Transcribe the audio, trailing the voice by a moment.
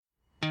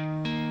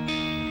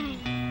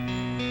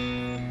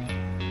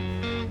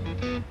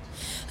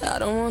I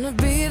don't wanna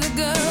be the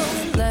girl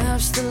that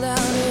laughs the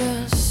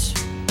loudest,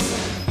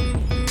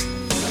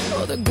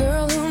 or the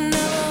girl who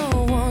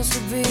never wants to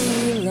be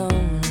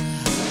alone.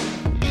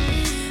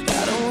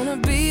 I don't wanna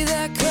be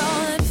that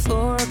call at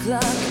 4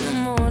 o'clock in the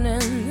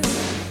morning,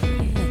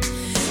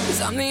 'cause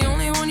I'm the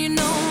only one you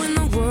know in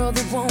the world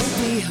that won't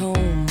be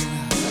home.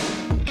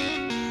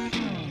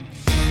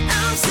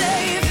 I'm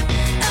safe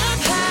up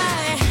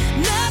high,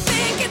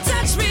 nothing can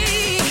touch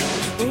me.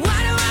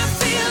 Why do I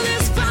feel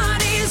this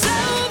party's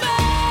over?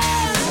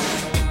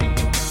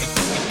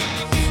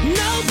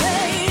 No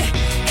pain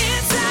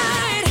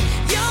inside,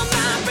 you're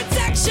my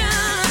protection.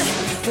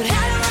 But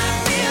how do I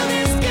feel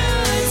this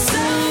good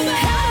sober?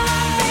 How do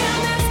I feel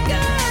this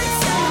good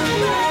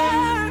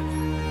sober?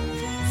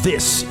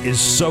 This is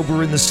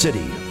Sober in the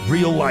City.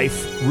 Real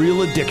life,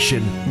 real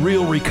addiction,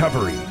 real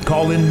recovery.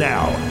 Call in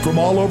now from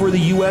all over the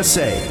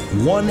USA.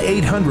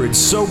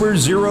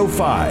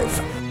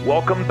 1-800-SOBER-05.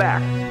 Welcome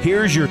back.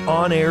 Here's your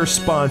on-air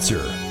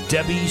sponsor,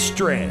 Debbie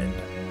Strand.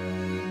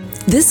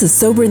 This is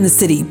Sober in the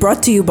City,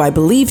 brought to you by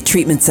Believe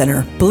Treatment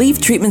Center.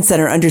 Believe Treatment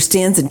Center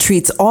understands and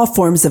treats all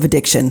forms of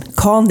addiction.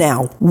 Call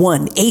now,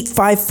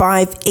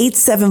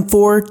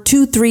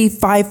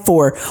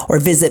 1-855-874-2354, or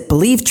visit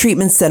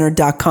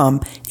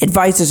BelieveTreatmentCenter.com.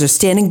 Advisors are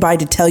standing by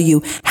to tell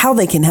you how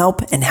they can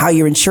help and how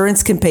your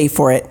insurance can pay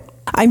for it.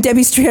 I'm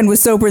Debbie Strand with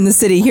Sober in the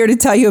City, here to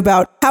tell you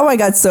about how I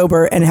got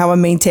sober and how I'm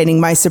maintaining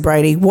my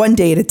sobriety one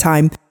day at a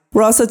time.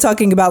 We're also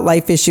talking about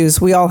life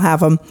issues. We all have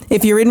them.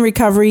 If you're in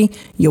recovery,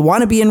 you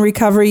want to be in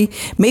recovery,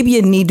 maybe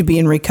you need to be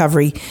in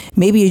recovery.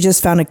 Maybe you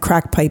just found a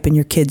crack pipe in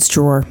your kid's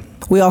drawer.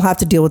 We all have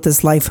to deal with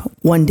this life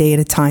one day at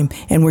a time,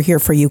 and we're here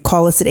for you.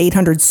 Call us at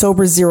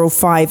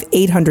 800-SOBER-05,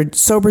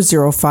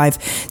 800-SOBER-05.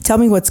 Tell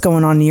me what's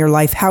going on in your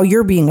life, how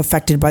you're being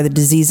affected by the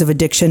disease of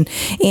addiction,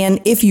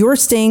 and if you're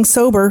staying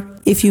sober,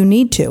 if you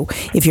need to.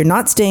 If you're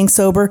not staying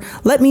sober,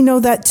 let me know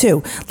that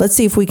too. Let's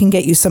see if we can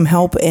get you some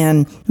help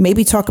and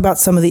maybe talk about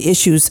some of the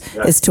issues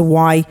as to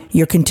why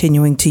you're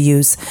continuing to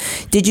use.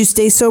 Did you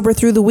stay sober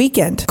through the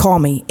weekend? Call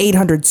me,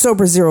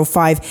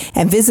 800-SOBER-05,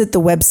 and visit the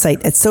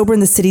website at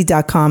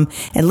soberinthecity.com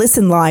and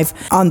listen live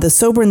on the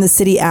Sober in the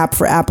City app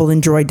for Apple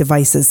Android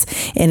devices.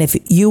 And if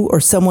you or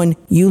someone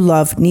you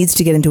love needs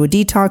to get into a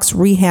detox,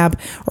 rehab,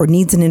 or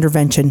needs an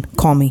intervention,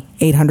 call me,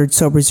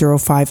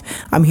 800-SOBER-05.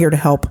 I'm here to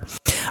help.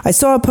 I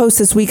saw a post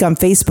this week on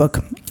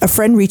Facebook, a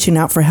friend reaching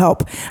out for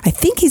help. I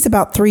think he's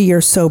about 3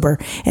 years sober,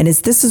 and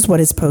this is what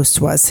his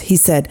post was. He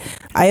said,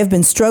 I have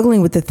been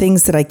struggling with the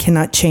things that I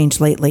cannot change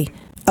lately.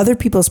 Other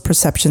people's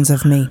perceptions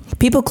of me.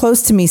 People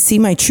close to me see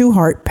my true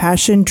heart,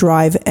 passion,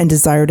 drive, and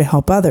desire to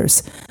help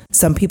others.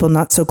 Some people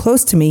not so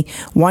close to me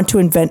want to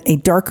invent a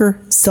darker,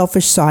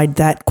 selfish side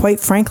that, quite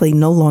frankly,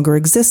 no longer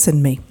exists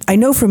in me. I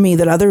know for me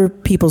that other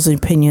people's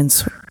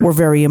opinions were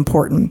very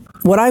important.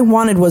 What I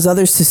wanted was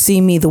others to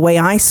see me the way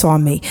I saw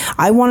me.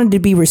 I wanted to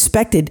be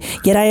respected,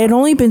 yet I had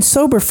only been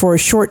sober for a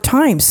short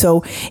time,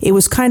 so it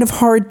was kind of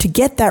hard to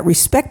get that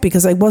respect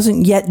because I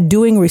wasn't yet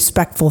doing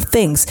respectful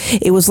things.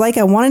 It was like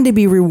I wanted to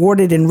be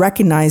rewarded and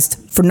recognized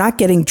for not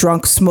getting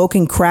drunk,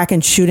 smoking crack,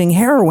 and shooting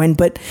heroin,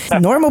 but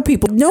normal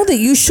people know that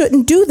you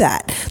shouldn't do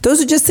that.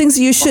 Those are just things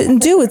that you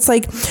shouldn't do. It's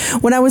like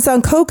when I was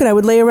on coke and I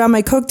would lay around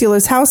my coke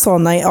dealer's house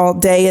all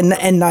day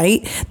and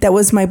night. That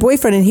was my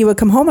boyfriend, and he would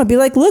come home. I'd be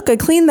like, look, I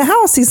cleaned the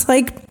house. He's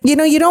like, you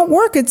don't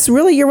work. It's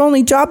really your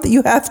only job that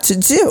you have to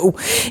do.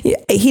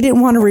 He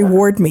didn't want to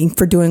reward me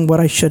for doing what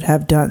I should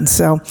have done.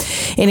 So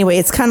anyway,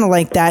 it's kind of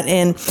like that.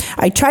 And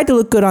I tried to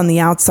look good on the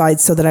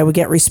outside so that I would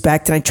get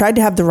respect. And I tried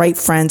to have the right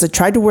friends. I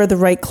tried to wear the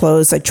right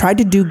clothes. I tried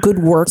to do good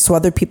work so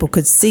other people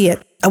could see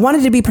it. I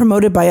wanted to be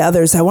promoted by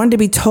others. I wanted to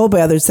be told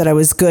by others that I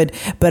was good,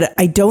 but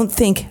I don't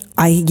think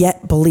I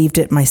yet believed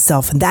it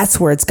myself. And that's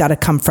where it's got to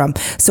come from.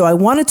 So I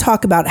want to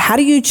talk about how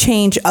do you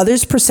change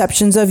others'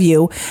 perceptions of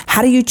you?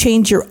 How do you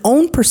change your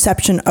own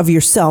perception of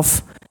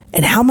yourself?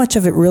 And how much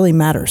of it really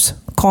matters?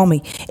 Call me,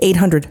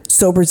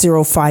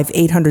 800-SOBER-05,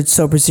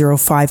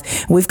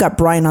 800-SOBER-05. We've got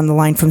Brian on the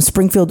line from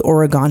Springfield,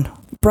 Oregon.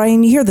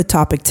 Brian, you hear the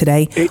topic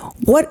today.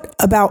 What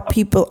about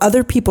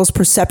other people's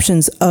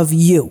perceptions of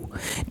you?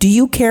 Do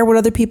you care what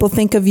other people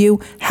think of you?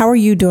 How are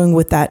you doing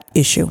with that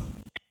issue?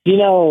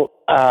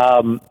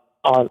 On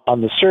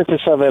the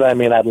surface of it, I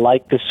mean, I'd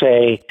like to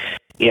say,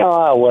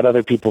 what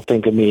other people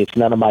think of me, it's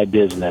none of my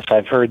business.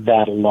 I've heard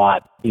that a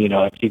lot.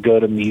 If you go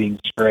to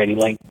meetings for any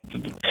length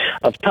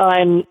of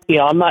time,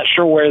 I'm not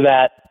sure where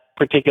that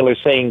particular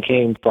saying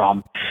came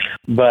from,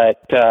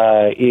 but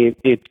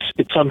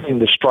it's something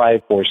to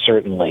strive for,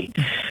 certainly.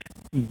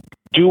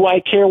 Do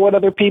I care what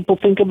other people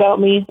think about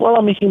me? Well,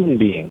 I'm a human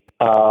being.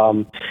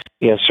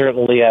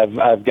 Certainly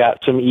I've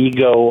got some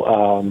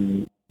ego,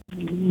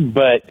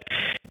 but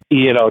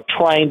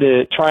trying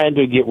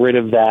to get rid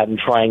of that and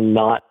trying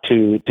not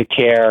to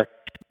care.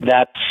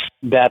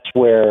 That's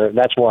where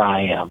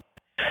I am.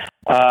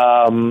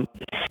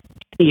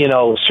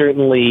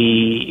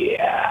 Certainly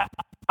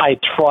I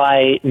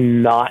try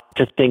not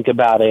to think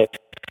about it.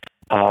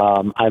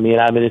 I'm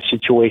in a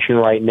situation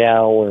right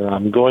now where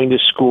I'm going to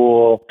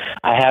school.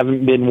 I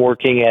haven't been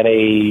working at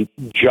a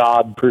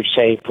job per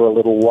se for a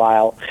little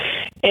while.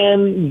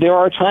 And there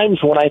are times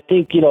when I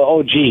think,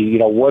 oh, gee,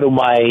 what do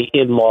my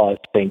in-laws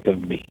think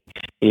of me?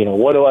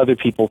 What do other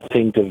people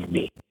think of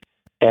me?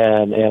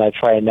 And I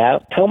try and now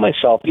tell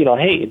myself,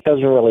 hey, it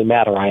doesn't really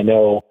matter. I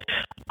know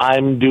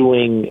I'm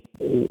doing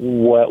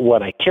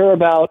what I care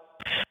about.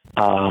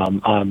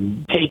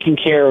 I'm taking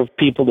care of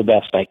people the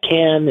best I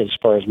can as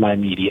far as my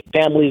immediate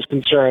family is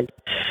concerned.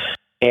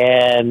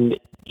 And,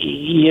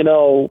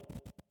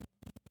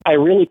 I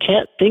really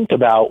can't think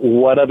about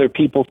what other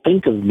people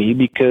think of me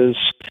because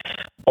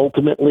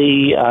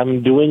ultimately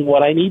I'm doing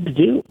what I need to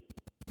do.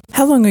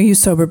 How long are you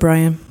sober,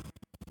 Brian?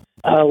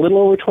 A little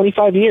over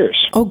 25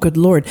 years. Oh, good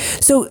Lord.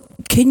 So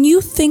can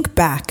you think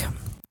back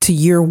to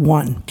year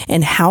one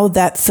and how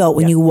that felt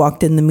when you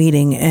walked in the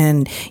meeting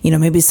and,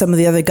 maybe some of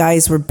the other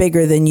guys were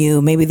bigger than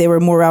you. Maybe they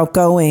were more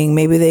outgoing.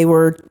 Maybe they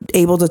were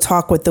able to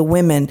talk with the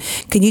women.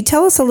 Can you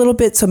tell us a little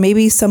bit so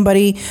maybe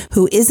somebody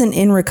who isn't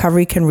in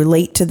recovery can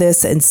relate to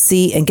this and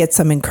see and get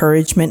some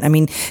encouragement? I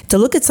mean, to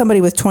look at somebody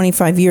with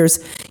 25 years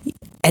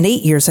and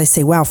 8 years, I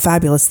say, wow,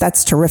 fabulous.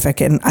 That's terrific.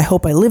 And I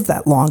hope I live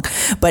that long.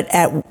 But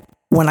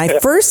when I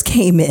first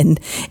came in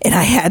and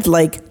I had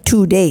like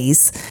 2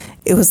 days,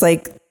 it was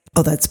like,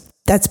 oh, that's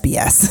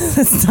BS.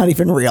 That's not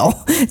even real.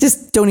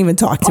 Just don't even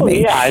talk to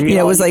me. Yeah,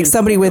 it was like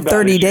somebody with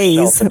 30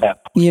 days,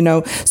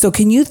 So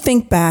can you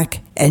think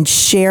back and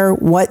share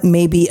what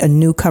maybe a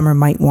newcomer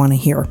might want to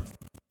hear?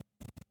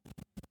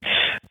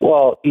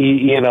 Well,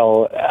 we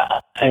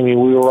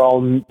were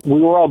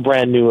all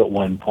brand new at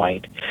one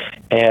point,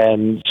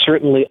 and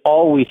certainly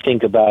all we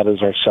think about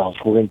is ourselves.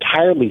 We're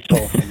entirely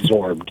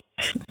self-absorbed,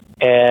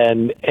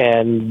 and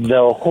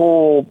the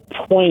whole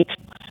point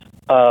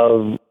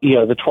of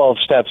the 12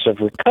 steps of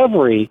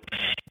recovery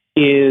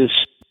is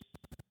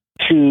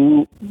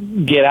to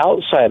get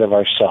outside of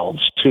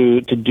ourselves,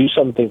 to do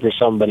something for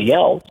somebody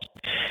else.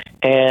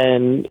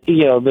 And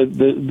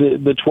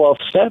the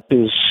 12th step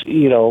is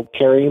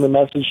carrying the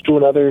message to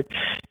another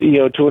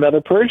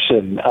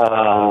person,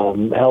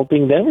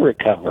 helping them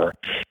recover,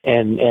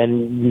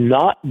 and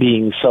not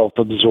being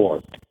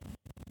self-absorbed.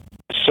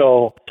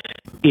 So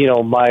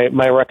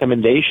my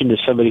recommendation to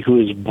somebody who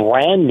is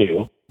brand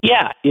new,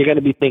 yeah, you're going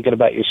to be thinking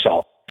about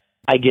yourself.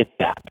 I get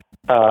that.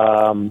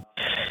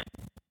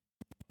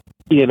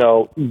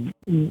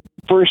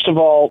 First of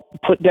all,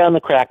 put down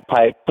the crack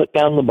pipe, put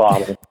down the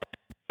bottle,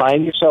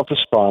 find yourself a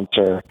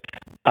sponsor.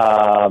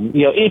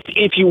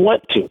 If you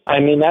want to. I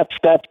mean, that's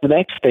the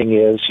next thing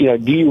is,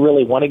 do you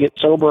really want to get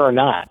sober or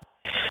not?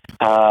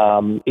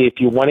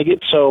 If you want to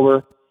get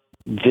sober,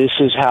 this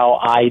is how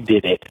I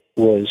did it.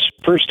 Was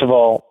first of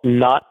all,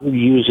 not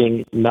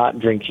using, not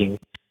drinking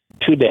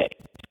today.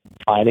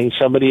 Finding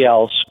somebody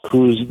else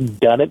who's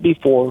done it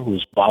before,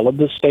 who's followed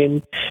the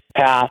same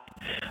path,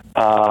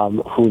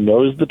 who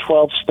knows the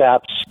 12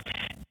 steps,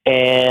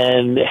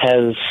 and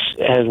has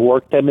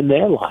worked them in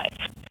their life.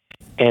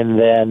 And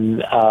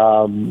then,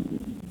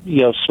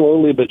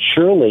 slowly but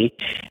surely,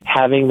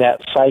 having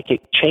that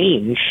psychic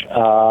change,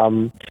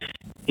 having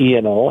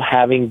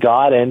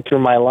God enter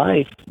my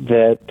life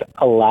that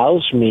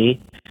allows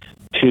me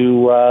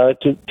to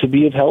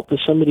be of help to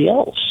somebody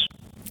else.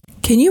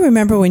 Can you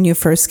remember when you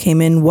first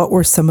came in, what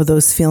were some of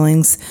those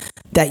feelings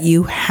that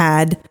you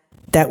had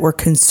that were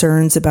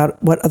concerns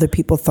about what other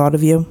people thought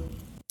of you?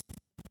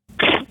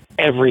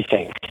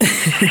 Everything.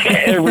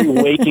 Every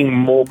waking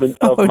moment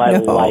of my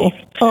life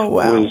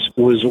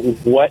was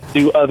what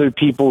do other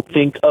people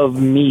think of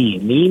me?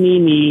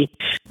 Me.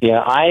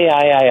 Yeah,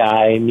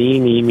 I,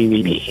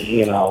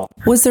 me,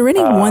 Was there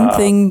any one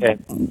thing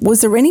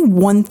was there any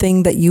one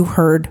thing that you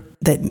heard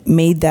that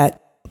made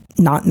that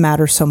not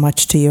matter so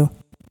much to you?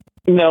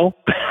 No.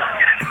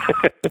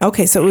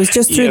 Okay, so it was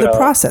just through the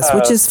process,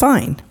 which is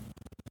fine.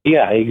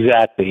 Yeah,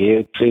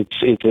 exactly.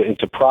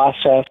 It's a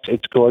process.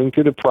 It's going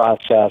through the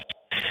process.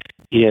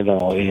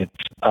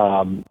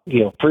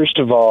 First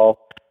of all,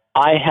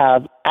 I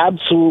have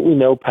absolutely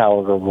no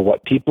power over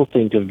what people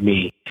think of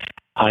me.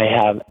 I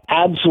have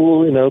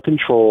absolutely no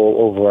control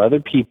over other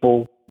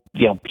people,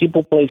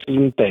 people, places,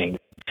 and things.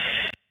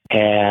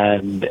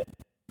 And,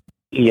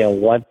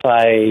 once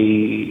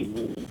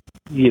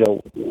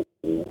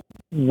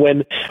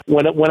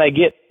when I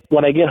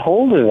get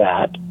hold of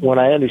that, when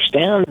I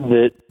understand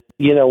that,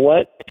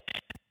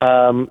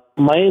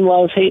 my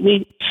in-laws hate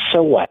me,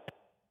 so what?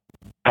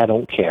 I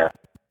don't care.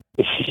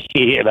 It's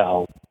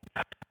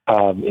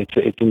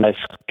a nice,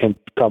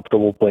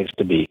 comfortable place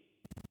to be.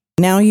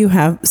 Now you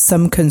have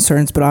some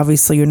concerns, but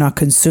obviously you're not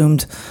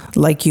consumed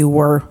like you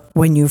were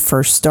when you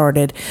first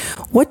started.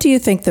 What do you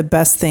think the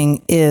best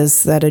thing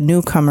is that a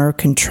newcomer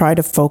can try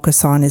to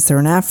focus on? Is there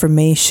an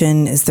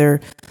affirmation? Is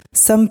there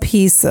some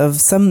piece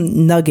of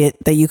some nugget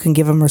that you can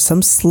give them or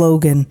some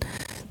slogan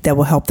that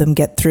will help them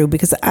get through?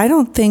 Because I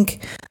don't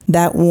think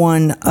that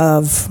one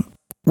of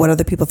what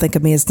other people think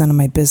of me is none of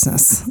my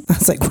business. I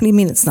was like, what do you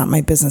mean it's not my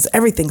business?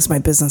 Everything's my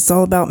business. It's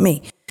all about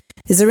me.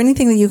 Is there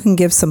anything that you can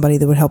give somebody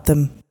that would help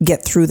them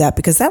get through that?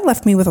 Because that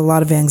left me with a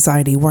lot of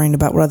anxiety, worrying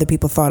about what other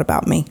people thought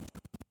about me.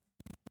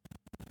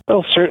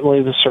 Well,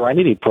 certainly the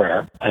Serenity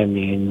Prayer. I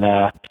mean,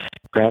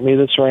 Grant me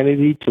the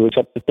serenity to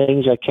accept the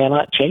things I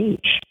cannot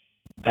change.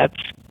 That's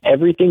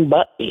everything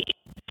but me.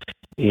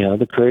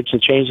 The courage to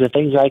change the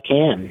things I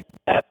can.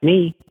 That's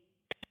me.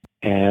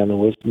 And the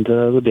wisdom to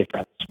know the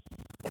difference.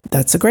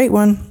 That's a great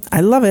one.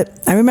 I love it.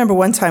 I remember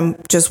one time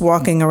just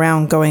walking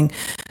around going,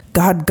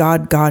 God,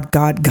 God, God,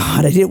 God,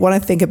 God. I didn't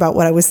want to think about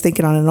what I was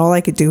thinking on, and all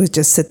I could do was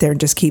just sit there and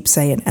just keep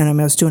saying, and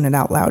I was doing it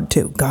out loud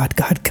too. God,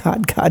 God,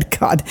 God, God,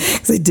 God,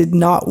 because I did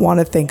not want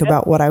to think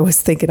about what I was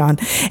thinking on,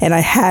 and I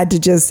had to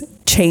just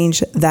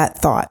change that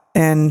thought.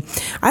 And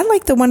I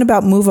like the one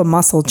about move a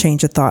muscle,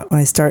 change a thought. When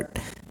I start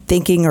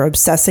thinking or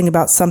obsessing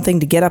about something,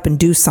 to get up and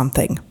do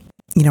something,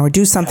 or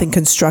do something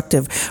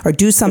constructive or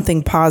do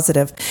something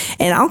positive.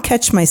 And I'll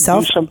catch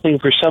myself. Do something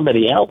for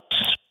somebody else.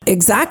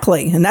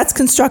 Exactly. And that's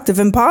constructive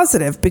and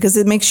positive because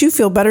it makes you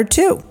feel better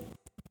too.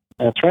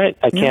 That's right.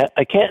 I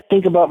can't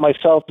think about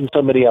myself and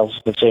somebody else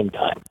at the same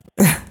time.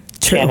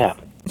 True. Can't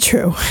happen.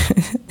 True.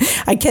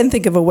 I can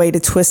think of a way to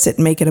twist it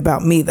and make it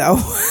about me though.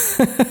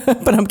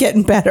 But I'm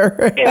getting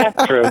better. Yeah,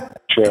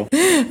 true.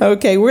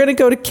 Okay, we're going to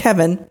go to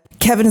Kevin.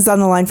 Kevin is on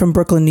the line from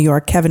Brooklyn, New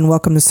York. Kevin,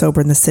 welcome to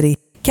Sober in the City.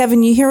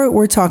 Kevin, you hear what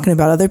we're talking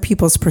about, other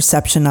people's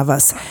perception of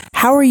us.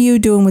 How are you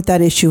doing with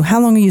that issue?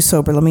 How long are you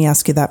sober? Let me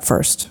ask you that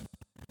first.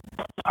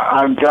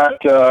 I've got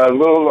a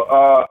little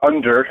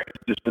under,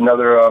 just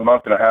another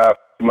month and a half,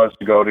 2 months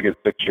to go to get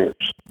 6 years.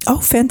 Oh,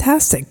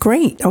 fantastic.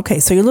 Great. Okay,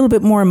 so you're a little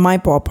bit more in my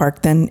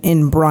ballpark than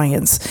in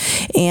Brian's.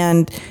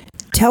 And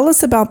tell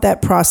us about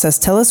that process.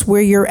 Tell us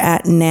where you're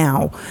at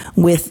now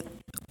with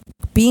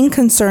being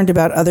concerned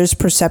about others'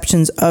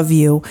 perceptions of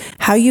you,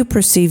 how you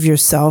perceive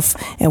yourself,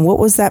 and what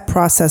was that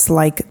process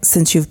like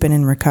since you've been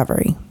in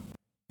recovery?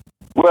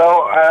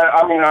 Well,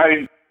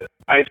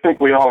 I think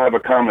we all have a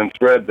common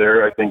thread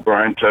there. I think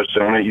Brian touched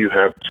on it. You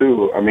have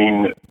too. I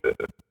mean,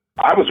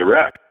 I was a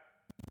wreck,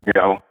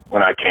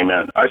 when I came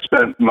in. I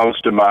spent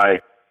most of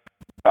my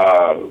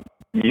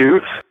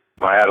youth,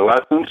 my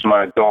adolescence,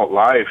 my adult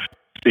life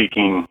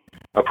seeking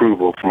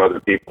approval from other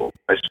people.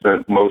 I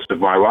spent most of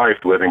my life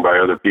living by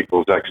other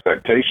people's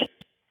expectations.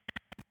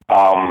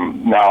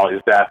 Now, is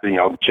that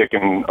the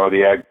chicken or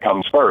the egg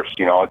comes first?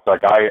 It's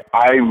like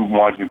I'm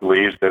one who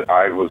believes that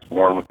I was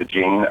born with the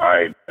gene.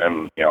 I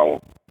am,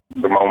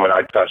 the moment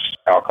I touched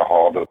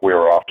alcohol, that we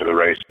were off to the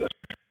races.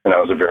 And that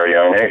was a very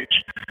young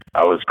age.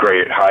 I was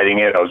great at hiding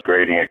it. I was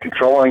great at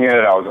controlling it.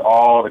 I was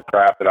all the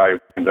crap that I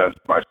convinced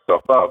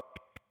myself of,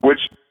 which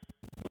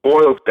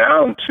boils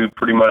down to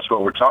pretty much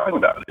what we're talking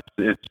about.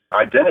 It's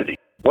identity.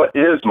 What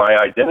is my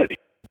identity?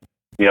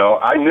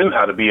 I knew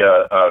how to be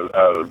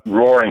a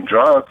roaring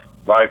drunk,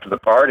 life of the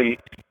party,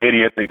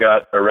 idiot that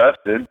got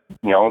arrested,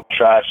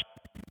 trashed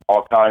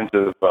all kinds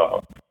of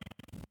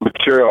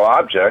material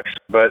objects,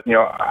 but,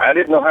 I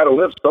didn't know how to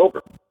live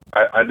sober.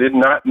 I did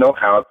not know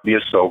how to be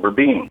a sober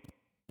being.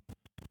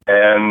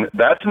 And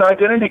that's an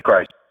identity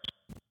crisis,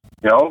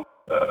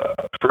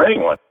 for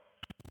anyone.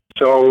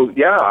 So,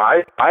 yeah,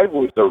 I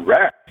was a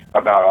wreck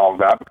about all of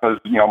that because,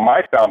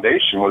 my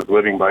foundation was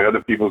living by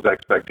other people's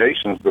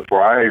expectations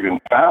before I even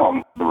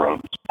found the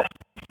rooms.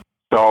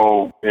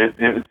 So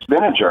it's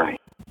been a journey.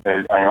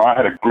 I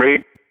had a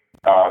great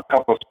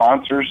couple of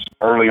sponsors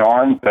early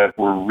on that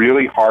were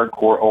really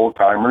hardcore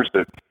old-timers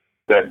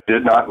that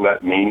did not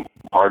let me,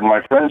 pardon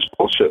my French,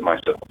 bullshit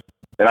myself.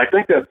 And I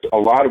think that's a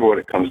lot of what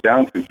it comes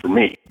down to for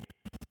me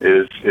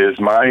is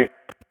my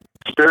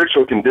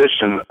spiritual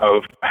condition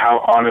of how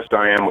honest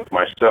I am with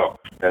myself.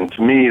 And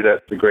to me,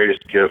 that's the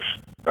greatest gift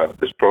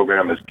this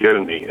program has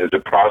given me, is a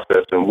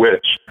process in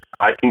which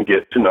I can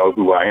get to know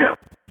who I am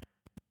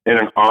in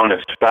an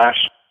honest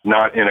fashion,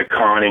 not in a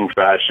conning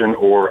fashion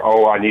or,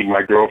 I need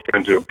my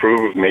girlfriend to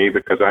approve of me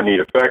because I need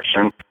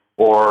affection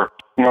or,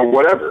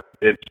 whatever.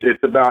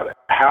 It's about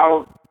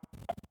how,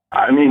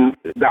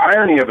 the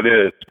irony of it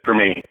is, for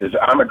me, is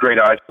I'm a great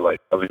isolator.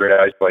 I was a great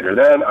isolator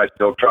then. I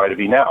still try to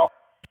be now.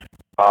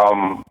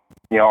 I'm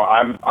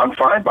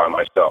fine by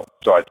myself,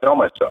 so I tell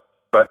myself,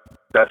 but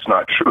that's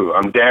not true.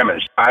 I'm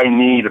damaged. I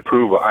need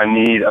approval. I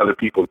need other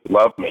people to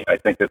love me. I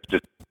think that's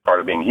just part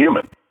of being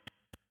human.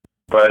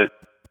 But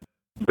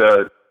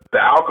the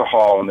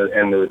alcohol and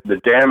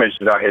the damage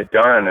that I had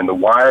done and the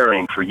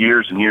wiring for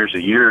years and years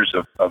and years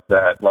of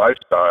that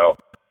lifestyle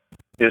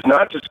is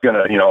not just going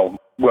to,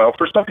 well,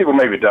 for some people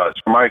maybe it does.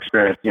 From my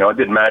experience, it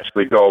didn't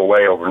magically go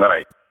away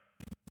overnight.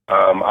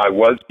 I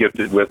was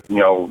gifted with,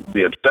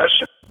 the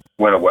obsession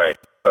went away,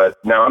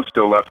 but now I'm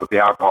still left with the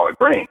alcoholic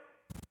brain.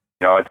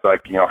 It's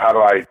like, how do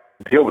I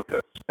deal with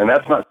this? And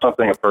that's not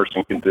something a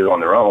person can do on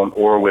their own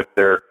or with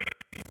their,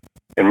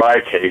 in my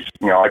case,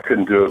 I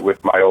couldn't do it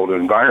with my old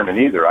environment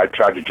either. I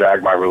tried to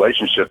drag my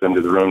relationship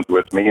into the rooms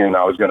with me and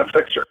I was going to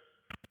fix her.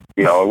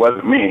 It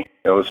wasn't me,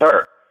 it was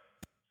her.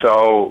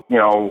 So,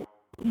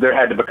 there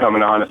had to become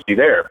an honesty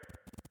there.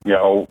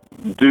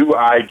 Do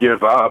I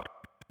give up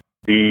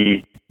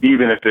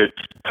even if it's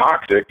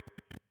toxic,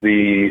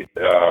 the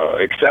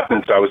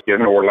acceptance I was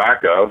given or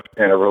lack of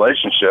in a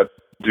relationship?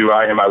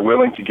 Am I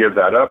willing to give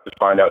that up to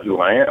find out who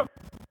I am?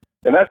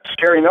 And that's a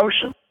scary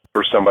notion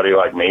for somebody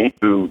like me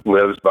who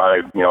lives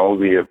by,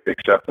 the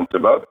acceptance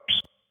of others.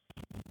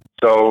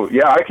 So,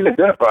 yeah, I can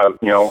identify,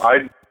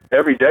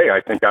 every day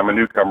I think I'm a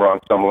newcomer on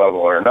some level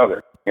or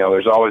another.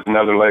 There's always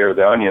another layer of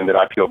the onion that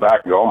I peel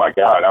back and go, oh my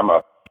God,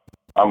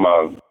 I'm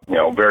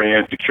a very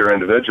insecure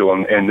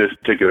individual in this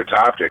particular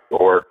topic,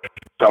 or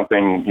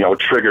something,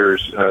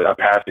 triggers a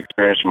past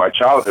experience from my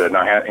childhood.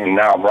 And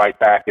now I'm right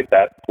back at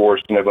that poor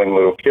sniveling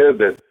little kid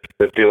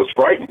that feels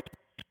frightened.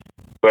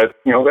 But,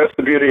 that's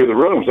the beauty of the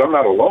rooms. I'm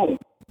not alone.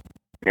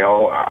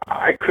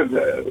 I could,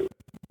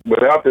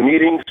 without the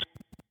meetings,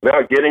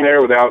 without getting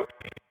there, without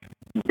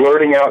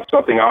blurting out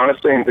something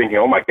honestly and thinking,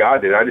 oh my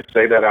God, did I just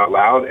say that out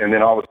loud? And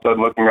then all of a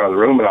sudden looking around the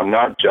room and I'm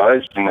not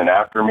judged. And then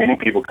after a meeting,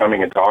 people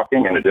coming and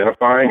talking and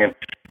identifying. And,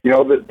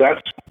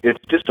 it's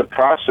just a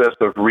process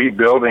of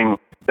rebuilding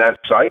that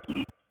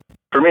psyche.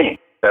 For me,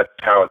 that's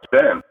how it's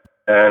been.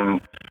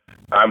 And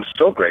I'm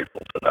so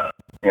grateful for that.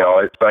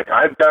 It's like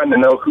I've gotten to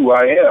know who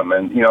I am.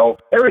 And,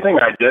 everything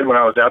I did when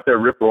I was out there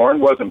rip-roaring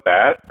wasn't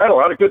bad. I had a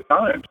lot of good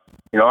times.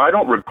 I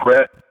don't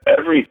regret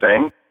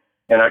everything.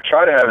 And I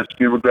try to have as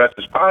few regrets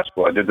as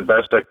possible. I did the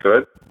best I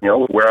could,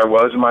 where I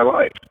was in my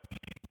life.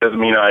 Doesn't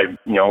mean I,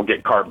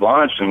 get carte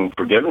blanche and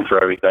forgiven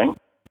for everything.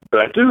 But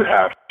I do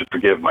have to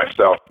forgive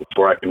myself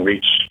before I can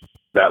reach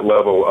that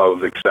level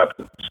of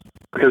acceptance.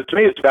 Because to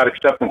me, it's about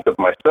acceptance of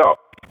myself.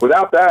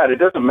 Without that, it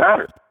doesn't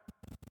matter.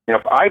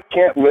 If I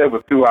can't live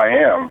with who I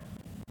am,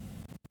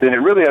 then it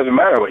really doesn't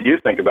matter what you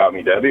think about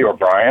me, Debbie, or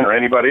Brian, or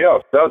anybody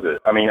else, does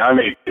it? I mean, I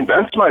may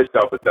convince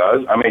myself it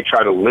does. I may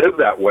try to live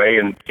that way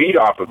and feed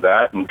off of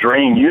that and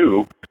drain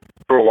you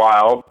for a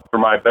while for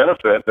my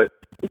benefit, but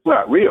it's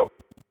not real.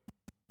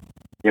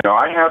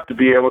 I have to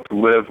be able to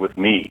live with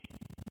me.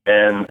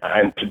 And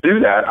to do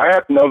that, I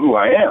have to know who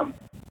I am.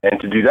 And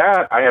to do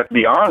that, I have to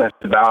be honest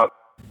about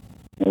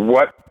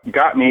what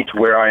got me to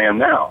where I am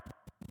now.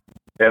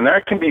 And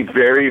that can be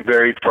very,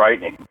 very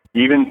frightening,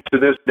 even to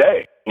this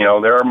day.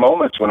 There are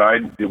moments when I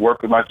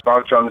work with my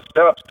sponsor on the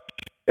steps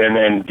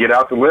and get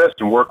out the list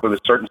and work with a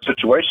certain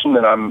situation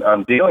that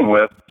I'm dealing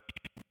with.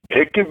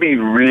 It can be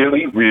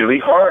really, really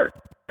hard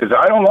because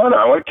I want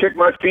to kick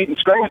my feet and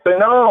scream and say,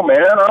 no,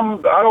 man,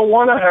 I don't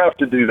want to have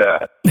to do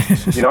that.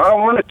 I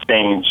don't want to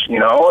change.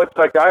 It's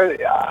like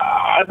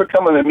I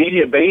become an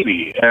immediate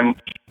baby. And,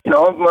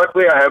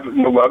 luckily I have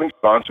a loving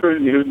sponsor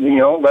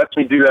who, lets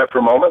me do that for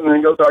a moment and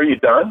then goes, are you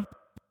done?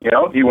 Do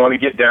you want to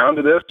get down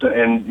to this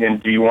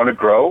and do you want to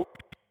grow?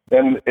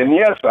 And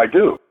yes, I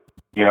do.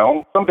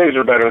 Some days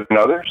are better than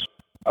others.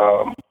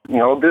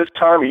 This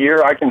time of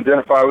year, I can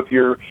identify with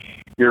your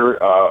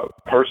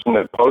person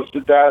that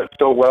posted that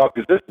so well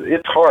because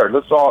it's hard.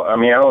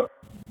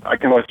 I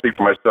can only speak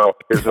for myself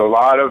because a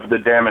lot of the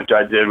damage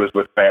I did was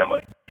with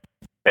family,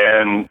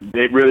 and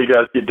it really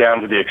does get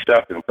down to the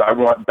acceptance. I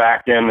want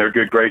back in their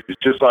good graces,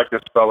 just like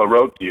this fellow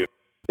wrote to you.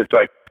 It's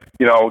like,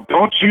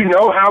 don't you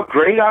know how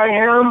great I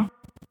am?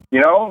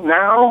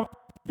 Now.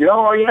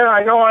 Oh yeah,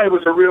 I know I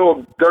was a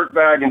real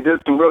dirtbag and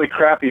did some really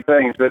crappy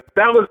things, but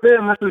that was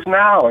then, this is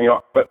now,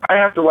 but I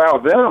have to allow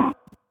them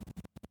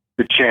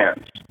the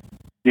chance,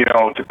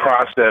 to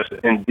process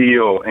and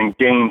deal and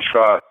gain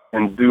trust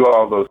and do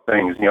all those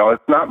things.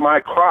 It's not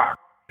my clock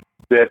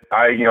that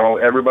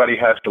everybody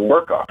has to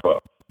work off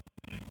of.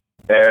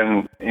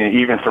 And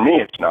even for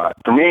me, it's not.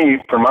 For me,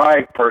 for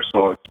my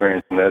personal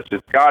experience in this,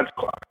 it's God's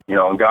clock,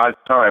 in God's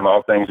time,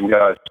 all things in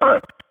God's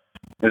time.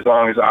 As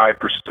long as I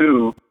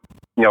pursue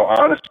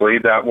honestly,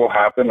 that will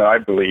happen, I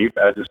believe,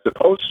 as it's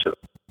supposed to.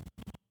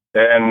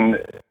 And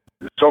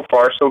so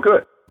far, so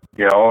good.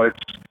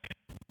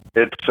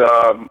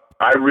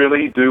 I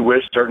really do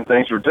wish certain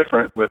things were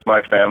different with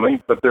my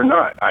family, but they're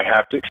not. I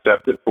have to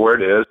accept it for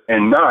what it is,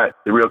 and not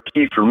the real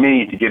key for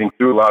me to getting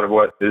through a lot of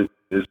what has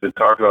been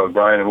talked about with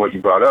Brian and what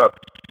you brought up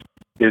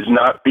is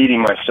not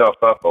beating myself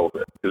up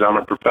over it, because I'm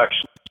a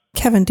perfectionist.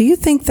 Kevin, do you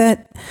think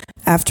that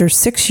after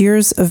 6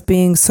 years of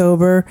being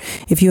sober,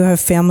 if you have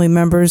family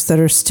members that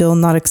are still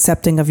not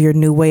accepting of your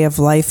new way of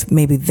life,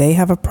 maybe they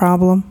have a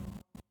problem?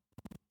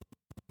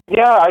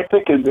 Yeah, I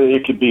think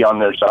it could be on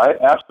their side.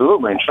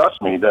 Absolutely. And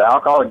trust me, the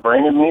alcoholic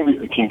brain in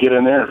me can get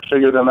in there and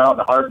figure them out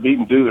in a heartbeat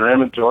and do their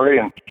inventory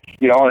and,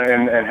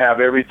 and have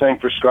everything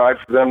prescribed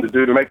for them to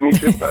do to make me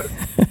feel better.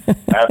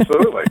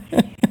 Absolutely.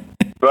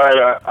 But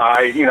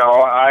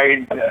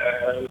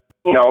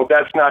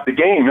that's not the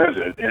game, is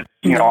it? It's,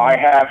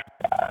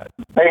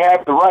 they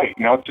have the right,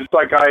 it's just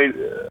like I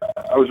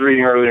was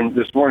reading earlier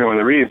this morning when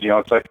the reads,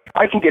 it's like,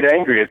 I can get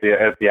angry at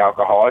the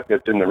alcoholic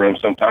that's in the room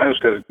sometimes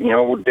because,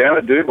 damn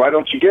it, dude, why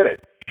don't you get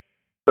it?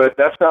 But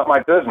that's not my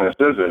business,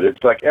 is it?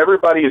 It's like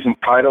everybody is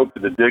entitled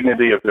to the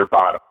dignity of their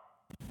bottom.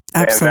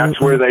 Absolutely. And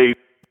that's where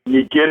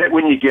you get it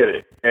when you get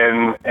it.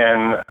 And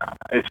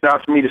it's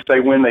not for me to say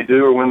when they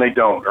do or when they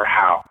don't or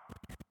how.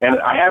 And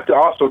I have to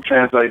also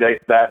translate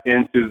that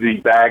into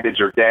the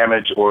baggage or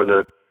damage or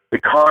the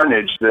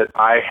carnage that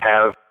I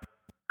have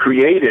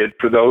created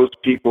for those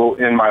people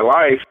in my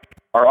life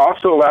are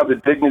also allowed the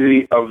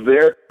dignity of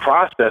their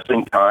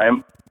processing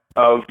time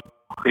of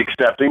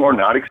accepting or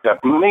not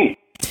accepting me.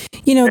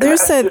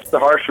 There's just the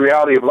harsh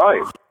reality of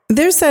life.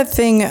 There's that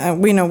thing,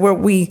 where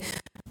we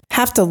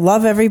have to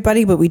love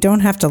everybody, but we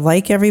don't have to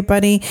like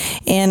everybody.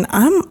 And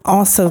I'm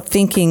also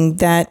thinking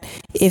that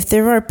if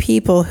there are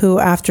people who,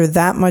 after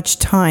that much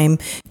time,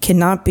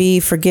 cannot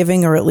be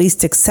forgiving or at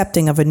least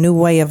accepting of a new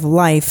way of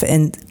life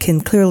and can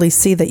clearly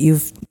see that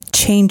you've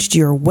changed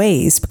your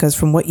ways, because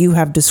from what you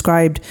have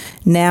described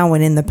now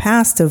and in the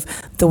past of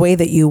the way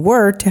that you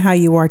were to how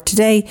you are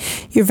today,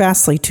 you're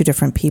vastly two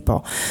different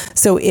people.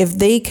 So if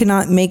they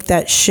cannot make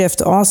that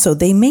shift also,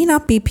 they may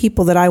not be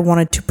people that I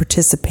wanted to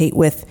participate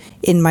with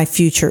in my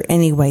future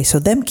anyway. So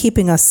them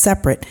keeping us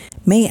separate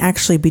may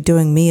actually be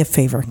doing me a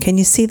favor. Can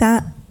you see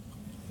that?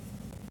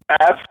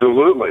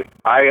 Absolutely.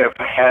 I have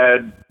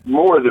had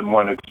more than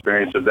one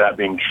experience of that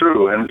being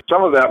true. And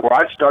some of that where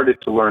I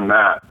started to learn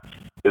that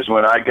is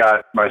when I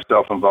got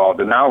myself involved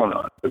in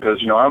Al-Anon,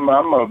 because I'm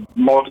a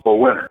multiple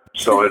winner.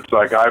 So it's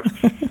like I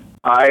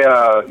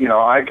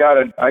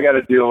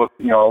gotta deal with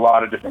a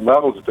lot of different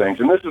levels of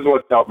things, and this is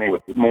what's helped me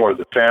with more of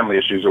the family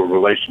issues or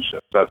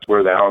relationships. That's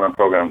where the Al-Anon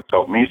program has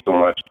helped me so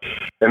much,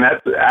 and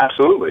that's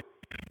absolutely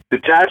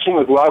detaching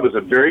with love is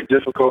a very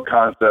difficult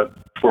concept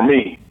for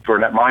me, for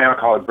my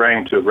alcoholic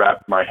brain to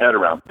wrap my head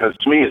around, because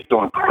to me it's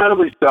so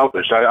incredibly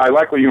selfish. I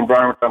like what you and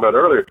Brian were talking about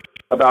earlier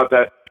about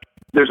that.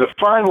 There's a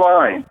fine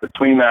line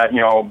between that,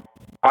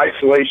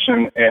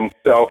 isolation and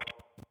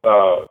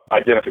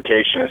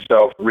self-identification and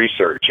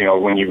self-research,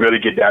 when you really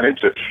get down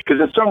into it. Because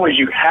in some ways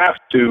you have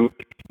to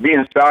be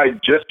inside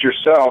just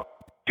yourself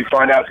to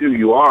find out who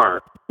you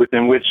are,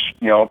 within which,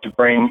 to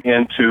bring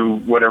into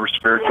whatever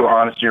spiritual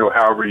honesty or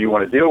however you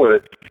want to deal with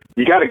it.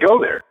 You got to go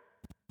there.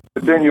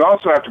 But then you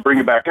also have to bring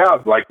it back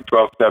out, like the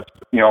 12 steps,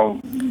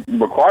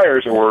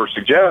 requires or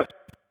suggests,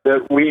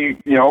 that we,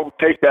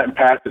 take that and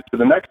pass it to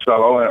the next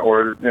fellow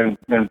or in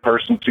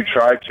person to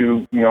try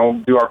to,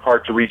 do our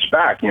part to reach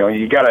back.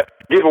 You got to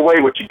give away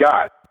what you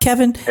got.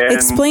 Kevin,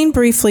 explain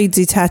briefly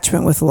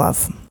detachment with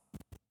love.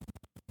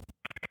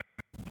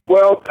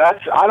 Well,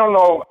 I don't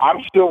know.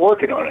 I'm still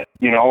working on it.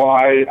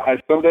 I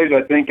some days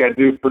I think I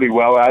do pretty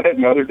well at it,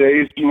 and other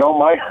days,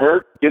 my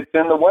hurt gets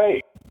in the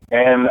way,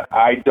 and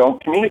I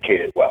don't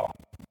communicate it well.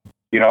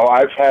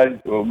 I've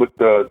had, with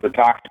the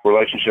toxic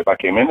relationship I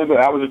came into,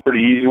 that was a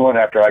pretty easy one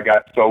after I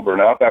got sober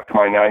enough, after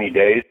my 90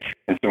 days,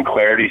 and some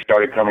clarity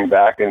started coming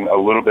back and a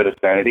little bit of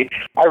sanity.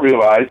 I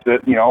realized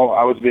that,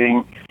 I was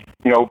being,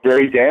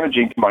 very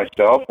damaging to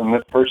myself, and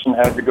this person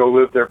had to go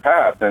live their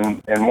path.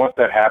 And once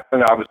that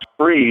happened, I was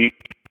free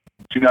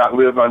to not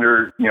live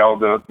under,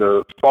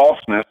 the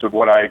falseness of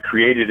what I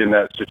created in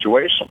that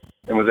situation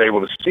and was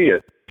able to see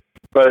it.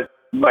 But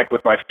like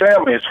with my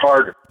family, it's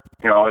harder.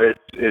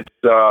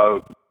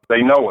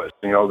 They know us,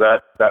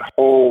 that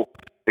whole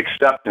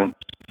acceptance.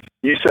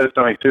 You said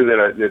something too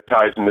that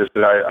ties in this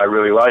that I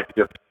really like,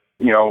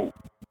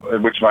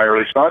 which my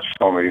early sponsors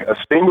told me.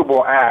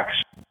 Esteemable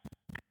acts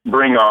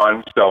bring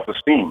on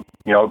self-esteem.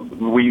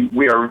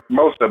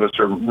 Most of us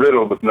are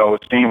riddled with no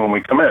esteem when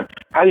we come in.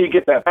 How do you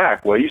get that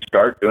back? Well, you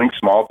start doing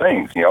small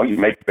things. You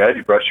make the bed,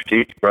 you brush your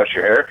teeth, you brush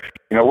your hair,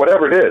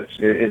 whatever it is.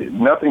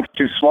 Nothing's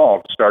too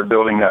small to start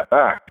building that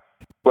back.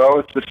 Well,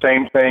 it's the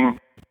same thing,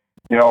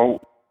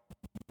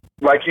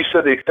 like you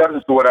said, the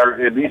acceptance of what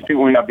these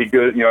people may not be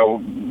good,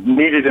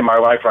 needed in my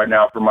life right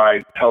now for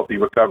my healthy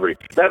recovery.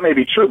 That may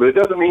be true, but it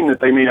doesn't mean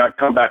that they may not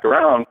come back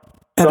around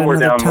somewhere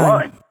down the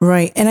line.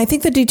 Right. And I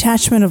think the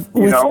detachment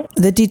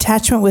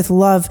with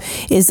love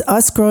is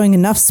us growing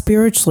enough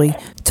spiritually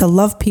to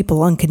love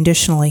people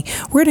unconditionally.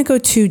 We're going to go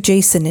to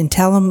Jason in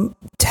Tallmadge,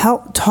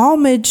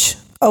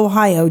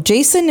 Ohio.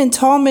 Jason in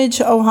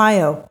Tallmadge,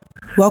 Ohio.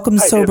 Welcome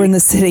to Sober in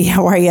the City.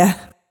 How are you?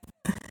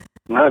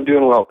 I'm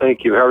doing well,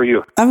 thank you. How are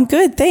you? I'm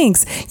good,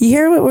 thanks. You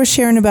hear what we're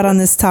sharing about on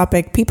this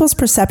topic, people's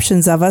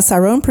perceptions of us,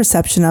 our own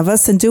perception of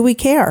us, and do we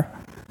care?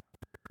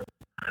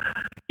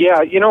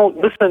 Yeah,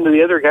 listening to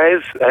the other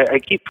guys, I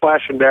keep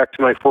flashing back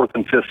to my fourth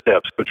and fifth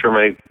steps, which are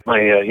my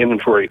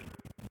inventory.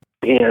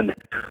 And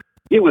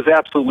it was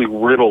absolutely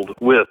riddled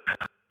with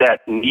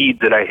that need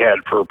that I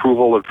had for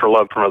approval and for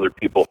love from other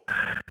people.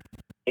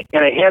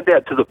 And I had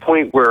that to the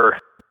point where,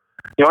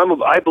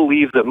 I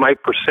believe that my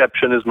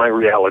perception is my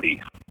reality.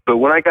 But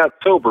when I got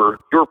sober,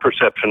 your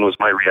perception was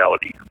my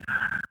reality.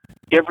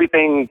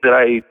 Everything that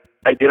I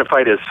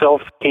identified as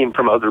self came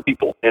from other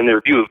people and their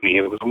view of me.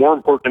 It was more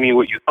important to me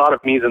what you thought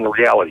of me than the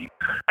reality.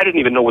 I didn't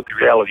even know what the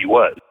reality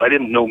was. I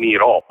didn't know me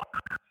at all.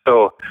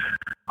 So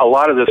a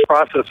lot of this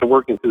process of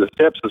working through the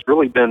steps has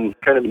really been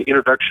kind of an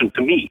introduction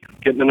to me,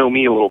 getting to know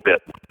me a little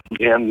bit.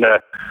 And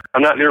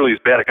I'm not nearly as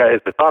bad a guy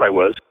as I thought I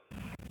was.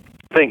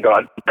 Thank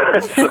God.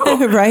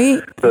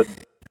 Right?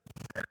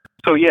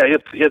 So yeah,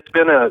 it's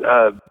been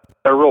a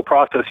real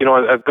process.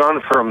 I've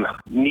gone from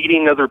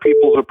needing other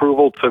people's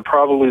approval to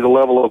probably the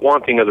level of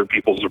wanting other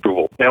people's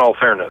approval, in all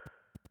fairness.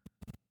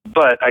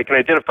 But I can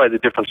identify the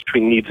difference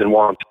between needs and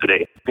wants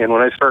today. And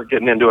when I start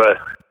getting into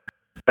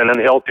an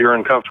unhealthy or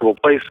uncomfortable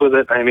place with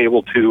it, I'm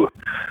able to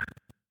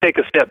take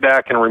a step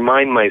back and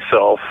remind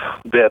myself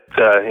that,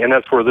 and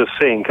that's where this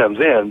saying comes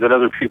in, that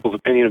other people's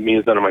opinion of me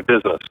is none of my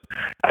business.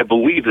 I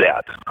believe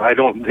that. I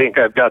don't think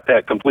I've got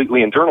that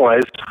completely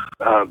internalized,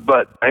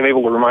 but I'm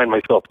able to remind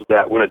myself of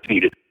that when it's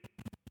needed.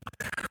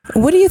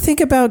 What do you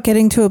think about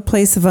getting to a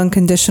place of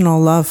unconditional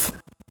love?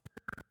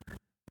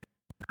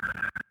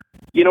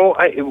 You know,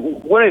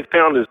 what I've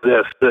found is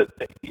this, that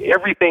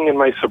everything in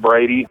my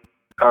sobriety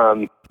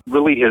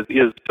really is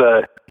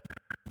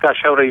gosh,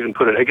 how would I even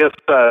put it? I guess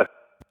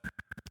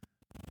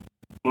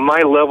my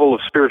level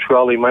of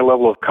spirituality, my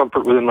level of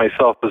comfort within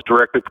myself is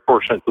directly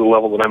proportionate to the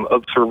level that I'm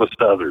of service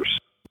to others.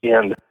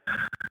 And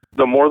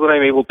the more that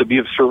I'm able to be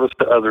of service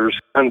to others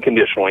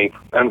unconditionally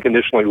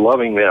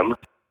loving them,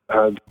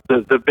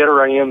 the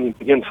better I am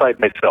inside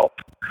myself.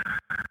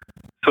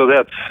 So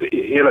that's,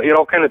 it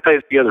all kind of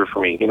ties together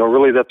for me. You know,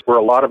 really that's where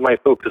a lot of my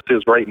focus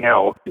is right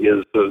now,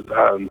 is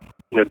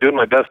doing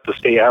my best to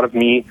stay out of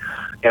me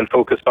and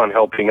focused on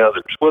helping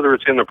others, whether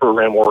it's in the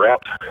program or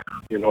out.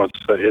 You know,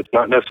 it's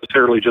not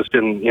necessarily just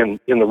in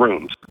the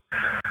rooms.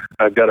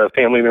 I've got a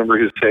family member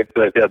who's sick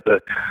that I've had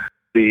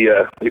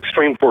the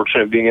extreme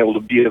fortune of being able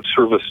to be of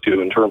service to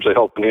in terms of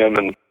helping him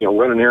and,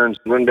 running errands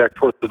and running back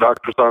forth to the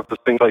doctor's office,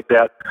 things like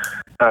that.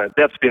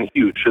 That's been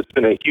huge. It's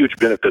been a huge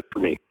benefit for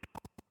me.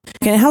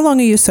 Okay, how long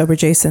are you sober,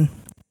 Jason?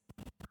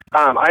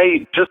 I'm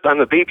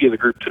the baby of the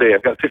group today.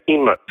 I've got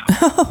 15 months.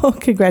 Oh,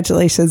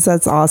 congratulations.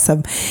 That's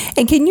awesome.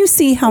 And can you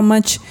see how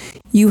much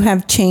you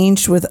have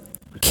changed with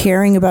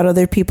caring about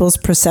other people's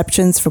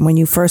perceptions from when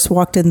you first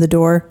walked in the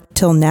door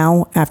till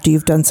now after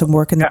you've done some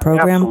work in the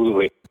program?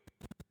 Absolutely.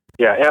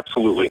 Yeah,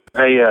 absolutely.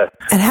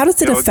 And how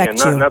does it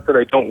affect you? Not that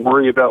I don't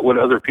worry about what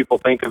other people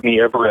think of me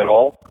ever at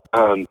all,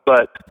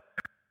 but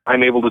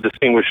I'm able to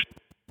distinguish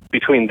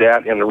between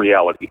that and the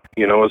reality.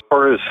 As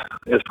far as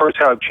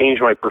how I've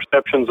changed my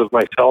perceptions of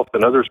myself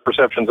and others'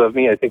 perceptions of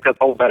me, I think that's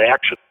all about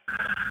action.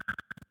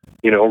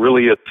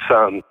 Really it's,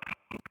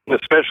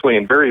 especially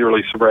in very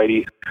early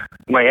sobriety,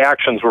 my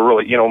actions were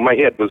really, my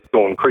head was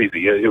going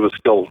crazy. It was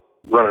still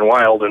running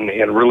wild, and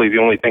really the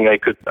only thing I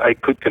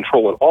could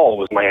control at all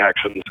was my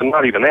actions, and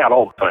not even that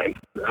all the time.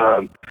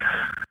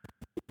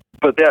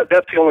 But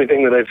that's the only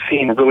thing that I've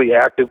seen really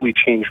actively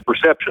change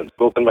perceptions,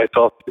 both in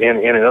myself and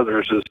in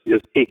others,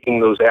 is taking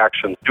those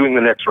actions, doing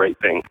the next right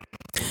thing.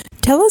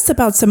 Tell us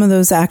about some of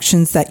those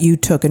actions that you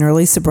took in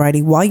early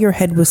sobriety while your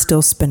head was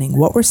still spinning.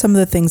 What were some of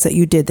the things that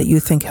you did that you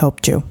think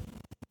helped you?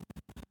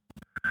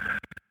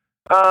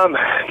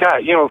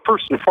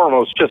 First and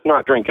foremost, just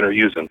not drinking or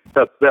using.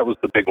 That was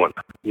the big one,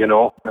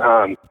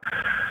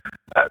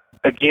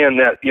 Again,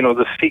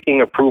 the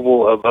seeking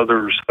approval of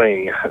others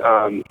thing.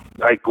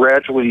 I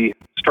gradually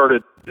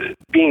started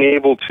being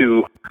able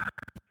to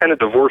kind of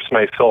divorce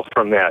myself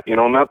from that.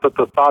 Not that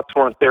the thoughts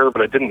weren't there,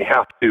 but I didn't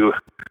have to.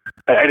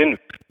 I didn't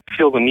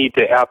feel the need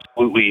to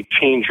absolutely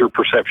change your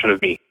perception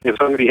of me. If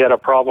somebody had a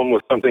problem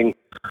with something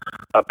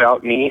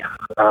about me,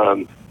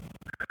 I'd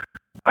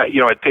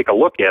take a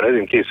look at it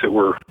in case it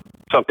were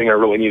something I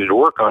really needed to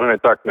work on, and I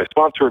talked to my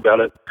sponsor about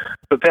it.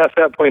 But past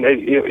that point,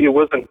 it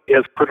wasn't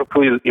as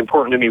critically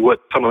important to me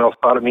what someone else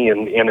thought of me,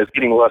 and is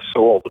getting less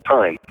so all the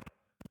time.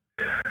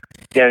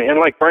 And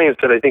like Brian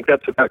said, I think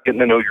that's about getting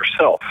to know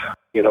yourself.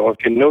 If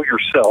you know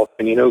yourself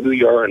and you know who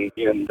you are and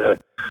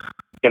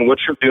what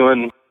you're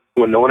doing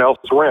when no one else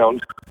is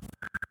around,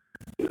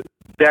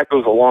 that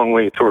goes a long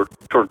way toward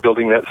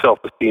building that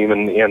self-esteem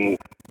and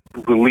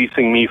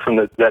releasing me from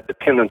that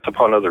dependence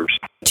upon others.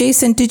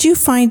 Jason, did you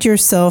find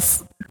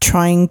yourself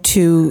trying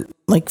to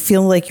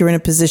feel like you're in a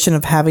position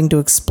of having to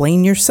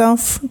explain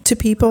yourself to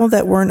people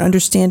that weren't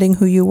understanding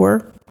who you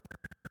were?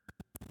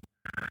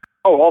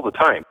 Oh, all the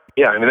time.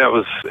 Yeah, I mean,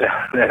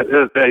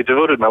 I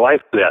devoted my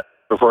life to that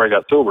before I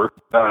got sober.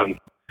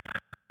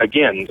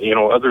 Again,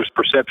 others'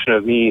 perception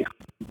of me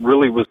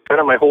really was kind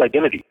of my whole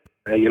identity.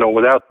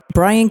 Without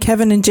Brian,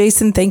 Kevin, and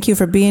Jason, thank you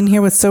for being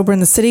here with Sober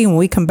in the City. When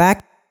we come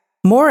back,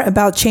 more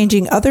about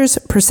changing others'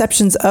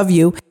 perceptions of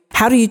you.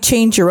 How do you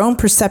change your own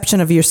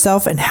perception of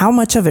yourself, and how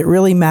much of it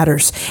really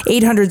matters?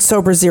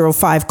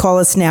 800-SOBER-05. Call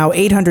us now,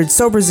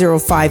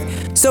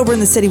 800-SOBER-05. Sober in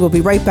the City will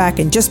be right back.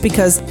 And just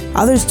because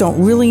others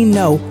don't really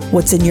know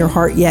what's in your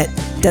heart yet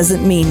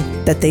doesn't mean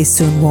that they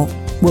soon won't.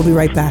 We'll be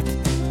right back.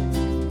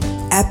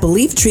 At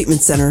Believe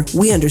Treatment Center,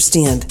 we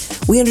understand.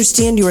 We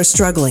understand you are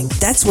struggling.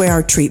 That's why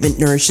our treatment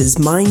nourishes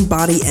mind,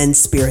 body, and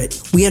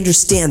spirit. We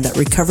understand that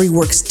recovery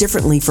works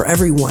differently for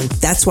everyone.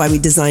 That's why we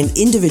designed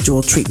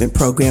individual treatment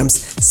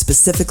programs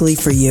specifically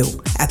for you.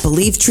 At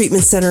Believe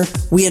Treatment Center,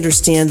 we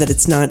understand that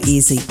it's not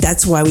easy.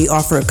 That's why we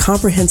offer a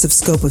comprehensive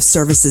scope of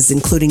services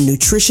including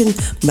nutrition,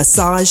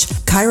 massage,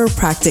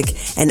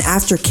 chiropractic, and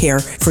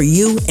aftercare for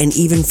you and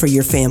even for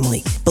your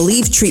family.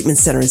 Believe Treatment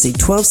Center is a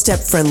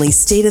 12-step friendly,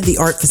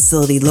 state-of-the-art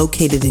facility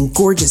located in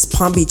gorgeous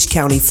Palm Beach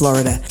County,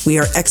 Florida. We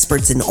are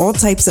experts in all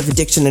types of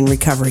addiction and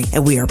recovery,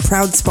 and we are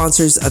proud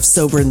sponsors of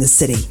Sober in the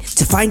City.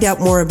 To find out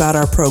more about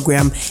our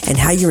program and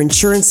how your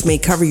insurance may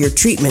cover your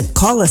treatment,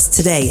 call us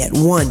today at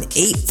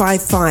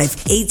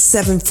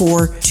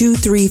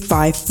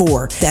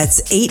 1-855-874-2354.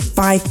 That's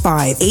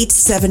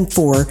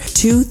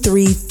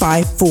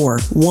 855-874-2354.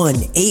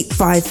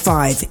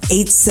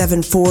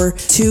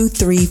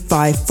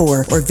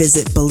 1-855-874-2354. Or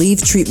visit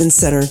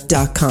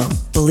BelieveTreatmentCenter.com.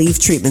 Believe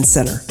Treatment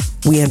Center.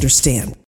 We understand.